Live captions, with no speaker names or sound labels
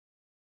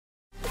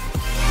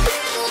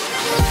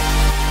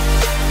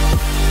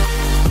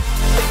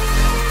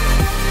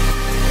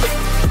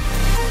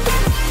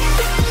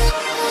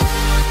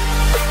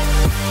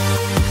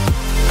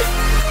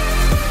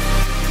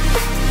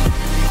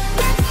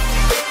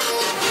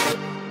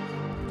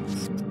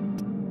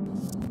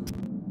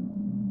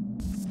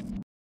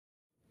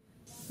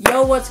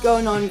Yo, what's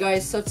going on,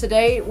 guys? So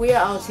today we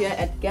are out here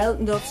at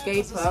Geltendorf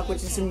skate park,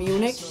 which is in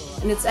Munich,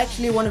 and it's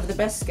actually one of the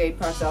best skate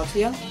parks out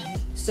here.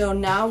 So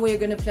now we're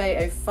gonna play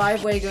a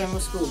 5-way game of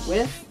S.C.O.O.T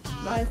with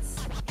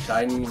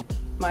Shiny,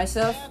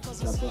 myself,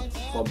 Jappa,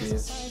 probably.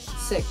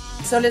 Sick.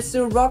 So let's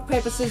do rock,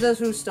 paper, scissors.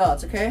 Who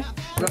starts? Okay.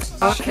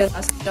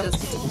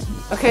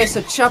 Okay.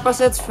 So Jappa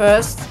sets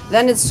first,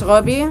 then it's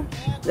Robbie,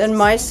 then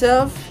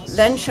myself,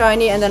 then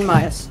Shiny, and then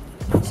Miles.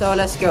 So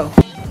let's go.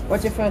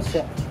 What's your first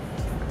set?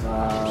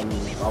 Bar.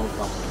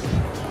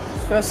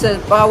 First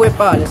set, bar with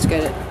bar. Let's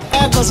get it.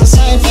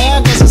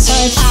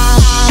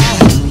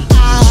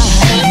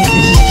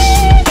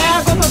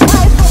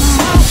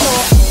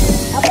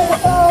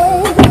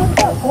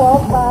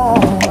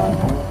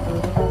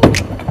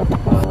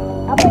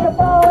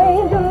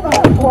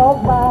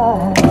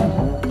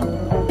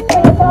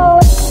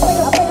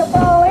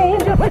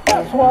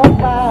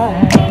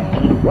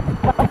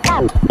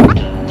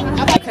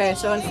 Okay,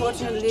 so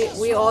unfortunately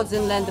we all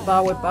didn't land the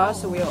bar with bar,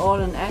 so we are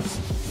all on X.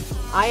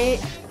 I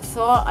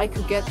thought I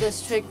could get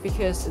this trick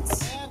because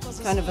it's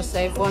kind of a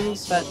safe one,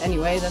 but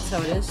anyway, that's how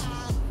it is.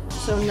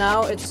 So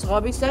now it's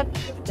Robbie's set.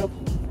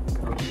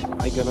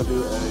 I'm gonna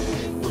do a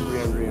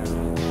rear.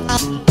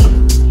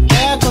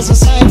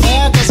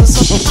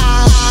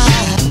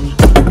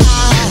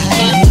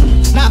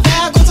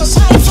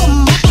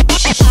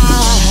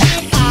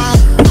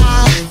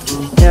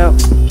 Yep.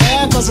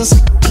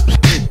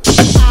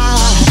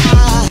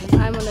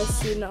 I'm on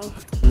S.C. now.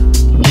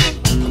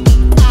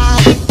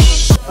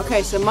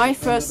 Okay, so my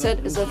first set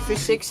is a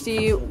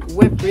 360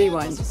 whip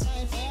rewind.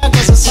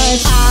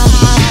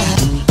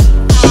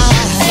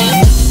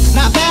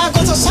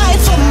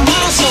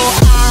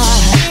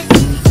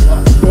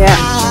 Yeah.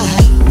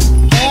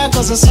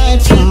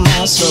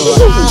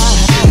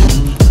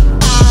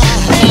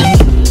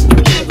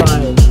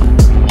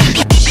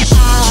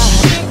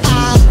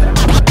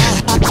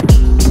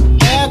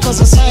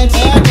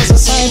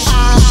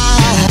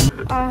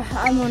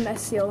 I'm on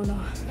S.C.O.O.T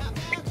now.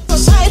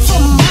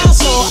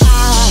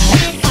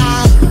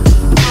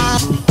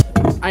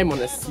 I'm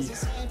on SC.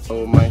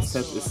 So my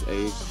set is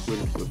a twin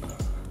whip.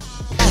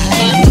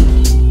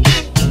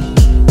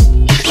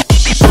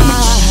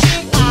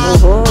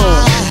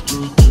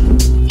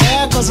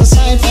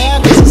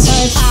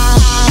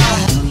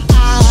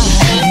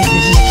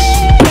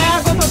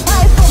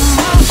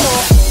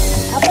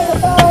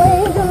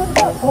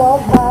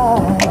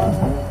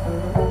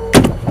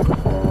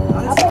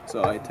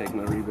 So I take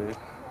my rebate.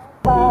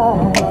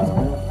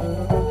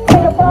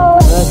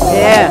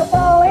 Yeah.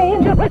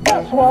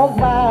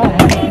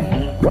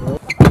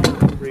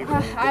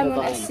 I'm on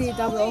S.C.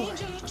 double.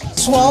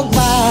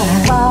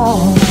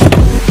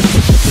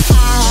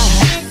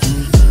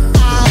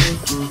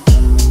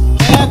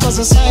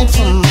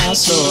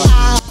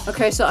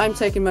 Okay, so I'm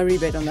taking my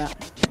rebate on that.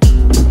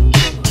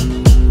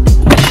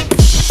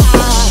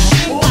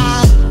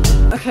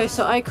 Okay,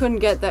 so I couldn't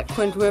get that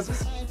quint whip,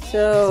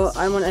 so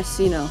I'm on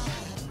SC now.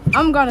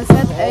 I'm gonna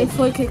set a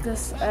full kick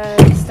this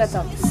step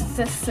up.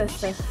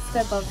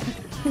 Step up.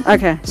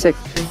 Okay, sick.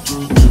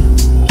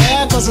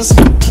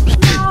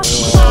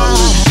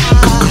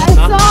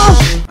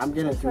 I'm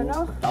gonna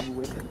do double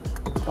whip.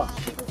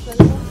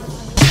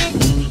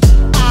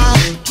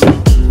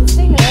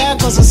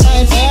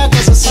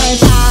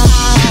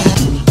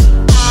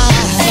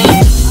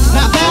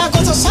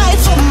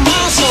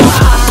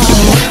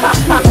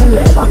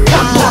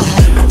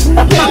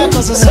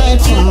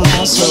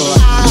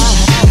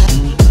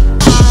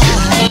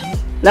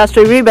 Last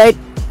three rebate.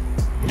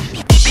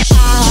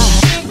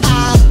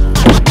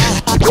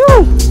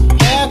 Woo!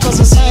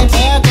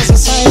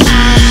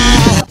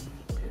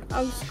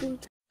 I'm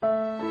screwed.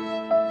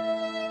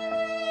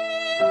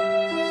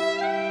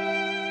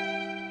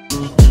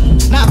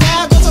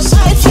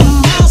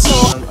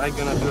 I'm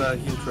gonna do a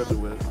heel triple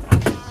whip.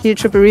 Heel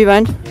triple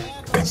rewind.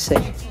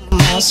 Sick.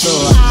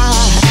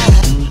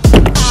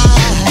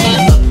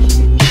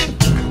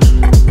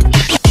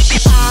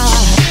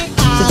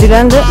 Did you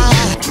land it?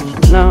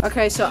 No.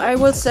 Okay, so I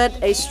will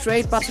set a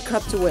straight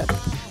buttercup to whip.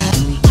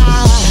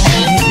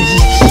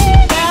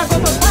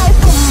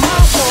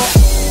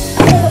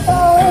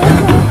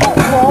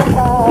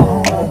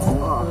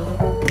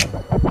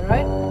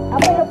 Alright.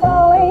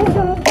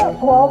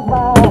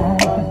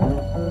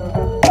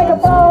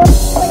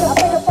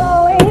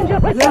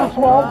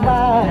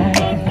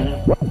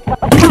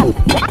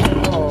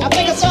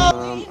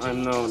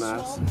 I'm known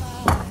as.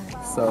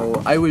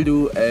 So I will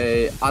do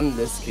a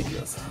unless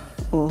kickless.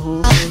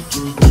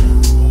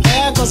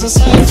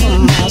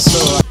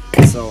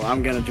 So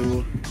I'm gonna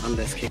do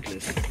unless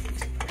kickless.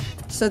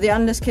 So the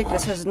unless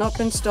kickless has not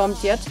been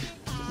stomped yet,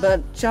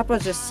 but Jappa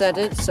just said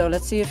it, so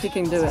let's see if he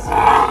can do it.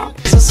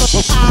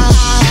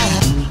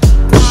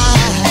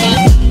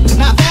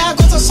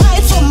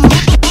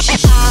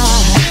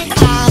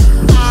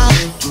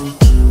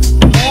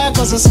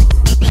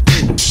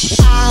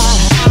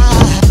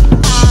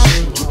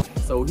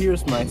 So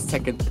here's my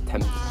second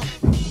attempt.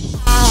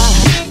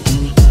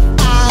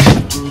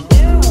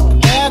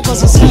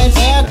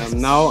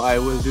 Now I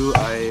will do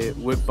a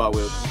whip bar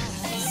whip.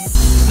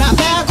 Now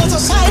there goes a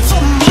sight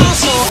from my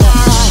soul.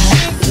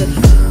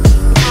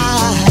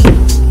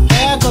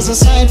 There goes a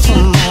sight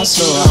from my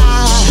soul.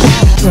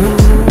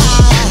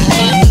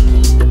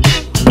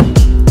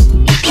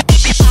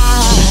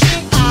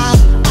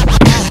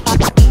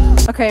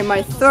 Okay,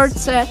 my third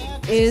set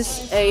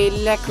is a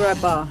leg grab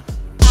bar.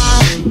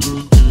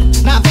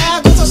 Now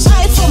there goes a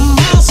sight from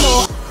my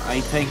soul.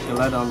 I take the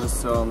ladder on this,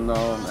 so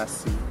now I'm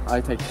SC.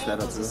 I take the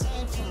ladder too.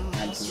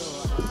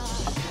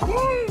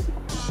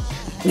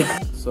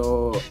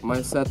 So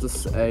my set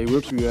is a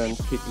whip and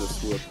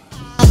kickless whip.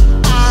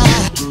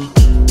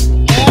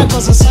 There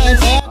goes a sight.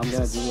 I'm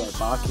gonna do a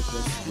bar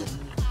kickless whip.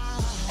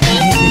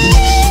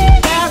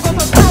 There goes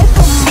a sight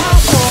from my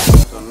soul.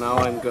 So now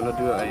I'm gonna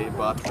do a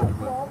bar trick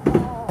whip.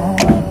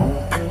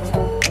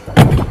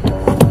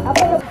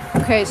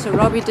 Okay, so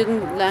Robbie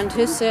didn't land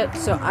his set,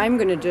 so I'm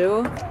gonna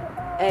do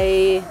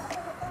a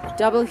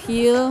double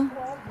heel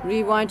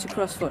rewind to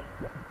crossfoot.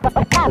 I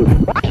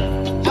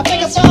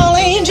think it's all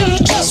angels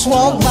just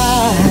walk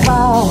by.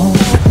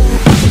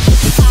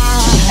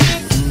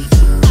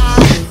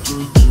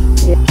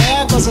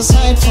 There goes a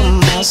sight from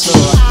my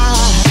soul.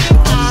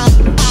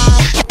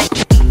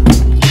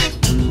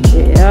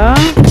 Yeah.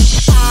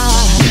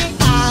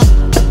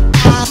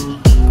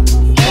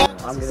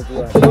 I'm gonna do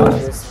a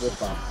kickless whip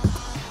bar.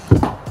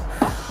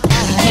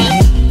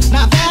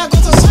 Now there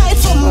goes a sight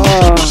from my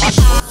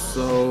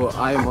So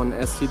I'm on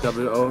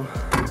SC.O.O.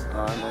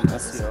 I'm on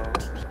SCO.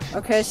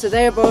 Okay, so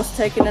they are both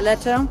taking a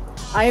letter.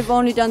 I've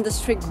only done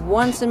this trick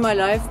once in my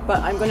life, but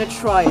I'm gonna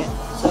try it.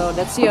 So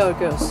let's see how it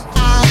goes.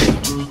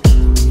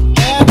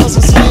 There goes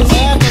a sight,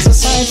 there goes a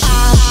sight.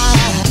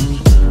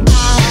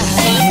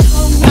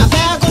 Now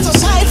there goes a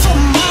sight from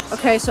my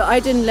Okay, so I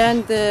didn't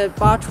land the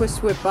bar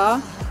twist whip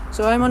bar,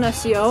 so I'm on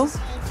SCO.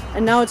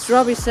 And now it's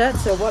Robbie's set,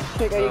 so what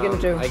trick are you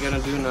gonna do? I'm gonna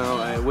do now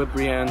a whip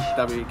re-end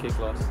W kick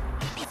loss.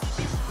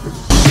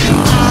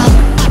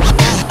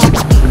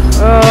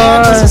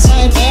 There goes a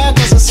sight, there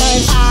goes a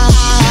sight.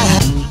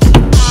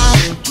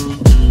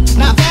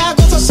 Now there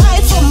goes a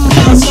sight from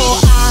my soul.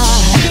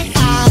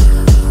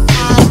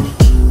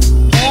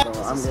 So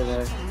I'm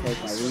gonna take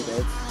my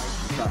rebate.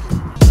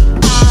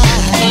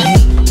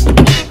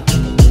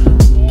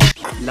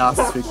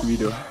 Last trick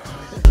video.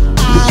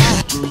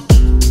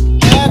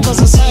 There goes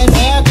a sight,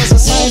 there goes a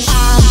sight.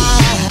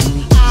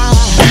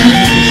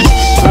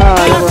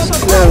 That was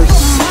close.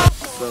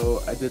 So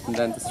I didn't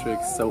land this trick,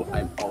 so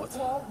I'm out.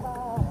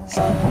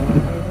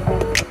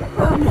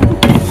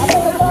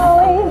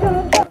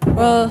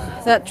 Well,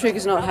 that trick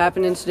is not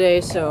happening today,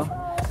 so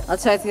I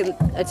take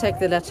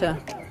the letter.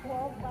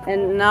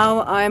 And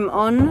now I'm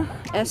on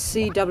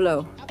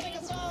SC.O.O.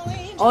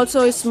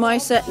 Also, it's my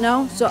set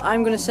now, so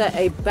I'm gonna set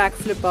a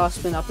backflip bar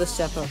spin up the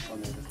stepper.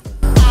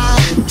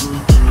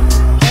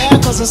 There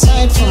goes a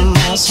sight from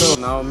my soul.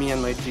 So now me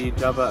and my G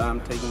Jappa,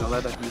 I'm taking the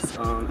ladder. He's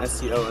on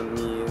SCO and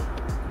me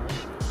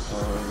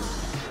on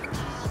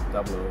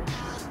O.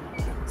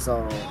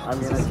 So I'm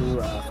gonna do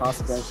a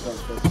fast bench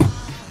press.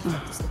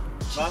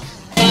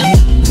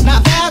 Now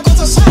there goes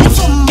a sight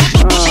from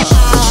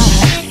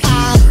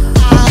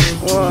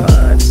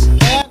What?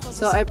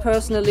 So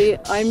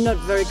I'm not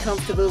very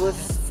comfortable with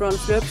front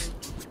flips,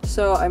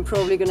 so I'm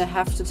probably gonna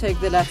have to take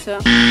the latter.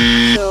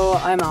 So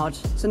I'm out.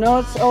 So now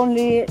it's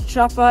only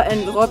Jappa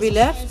and Robbie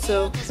left,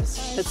 so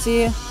let's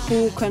see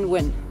who can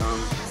win.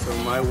 So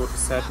my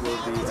set will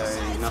be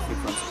a nothing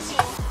front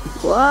spin.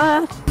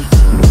 What?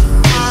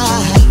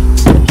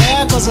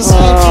 There goes a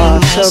sight from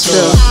my So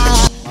soul.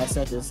 close. My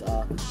set is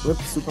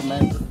whip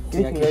Superman.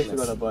 Finger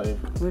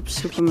kickless. Whip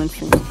Superman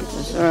finger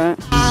kickless, alright.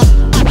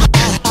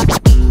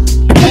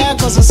 There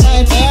goes a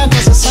sight, there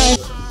goes a sight.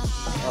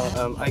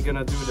 I'm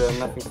gonna do the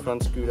nothing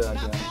front scooter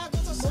again.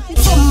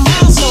 From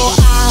my soul.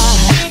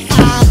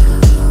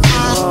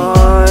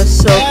 Oh,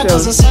 so There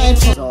goes a close. sight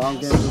from So I'm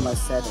gonna do my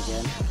set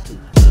again.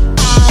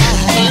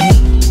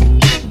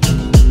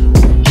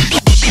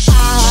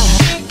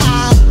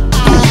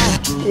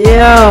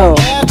 Yo!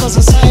 There goes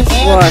a sight,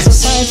 there What? goes a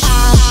sight.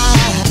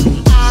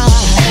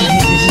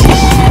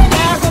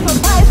 There goes a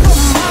sight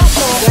from my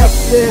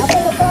soul.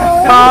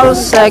 Pause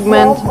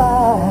segment.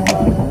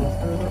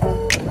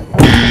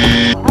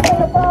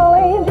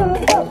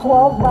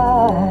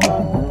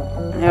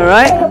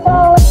 Alright.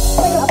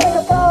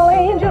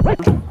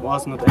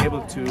 Was not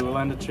able to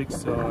land the trick,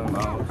 so I'm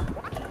out.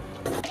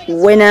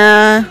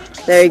 Winner!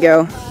 There you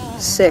go.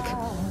 Sick.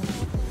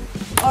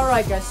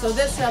 Alright guys, so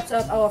this wraps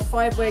up our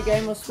 5-way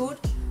game of S.C.O.O.T.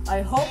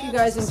 I hope you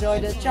guys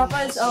enjoyed it.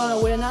 Jappa is our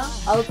winner.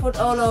 I'll put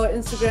all our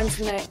Instagram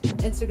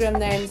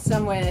names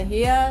somewhere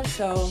here,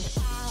 so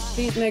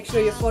please make sure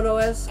you follow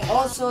us.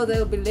 Also,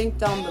 they'll be linked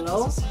down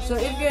below. So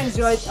if you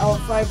enjoyed our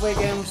 5-way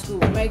game of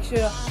S.C.O.O.T, make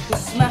sure to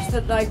smash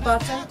that like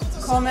button,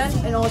 comment,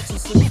 and also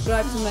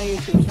subscribe to my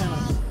YouTube channel.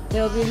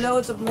 There'll be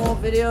loads of more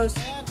videos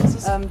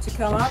to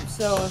come up,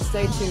 so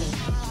stay tuned.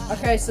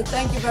 Okay, so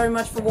thank you very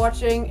much for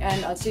watching,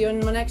 and I'll see you in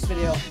my next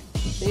video.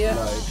 See ya.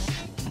 Bye.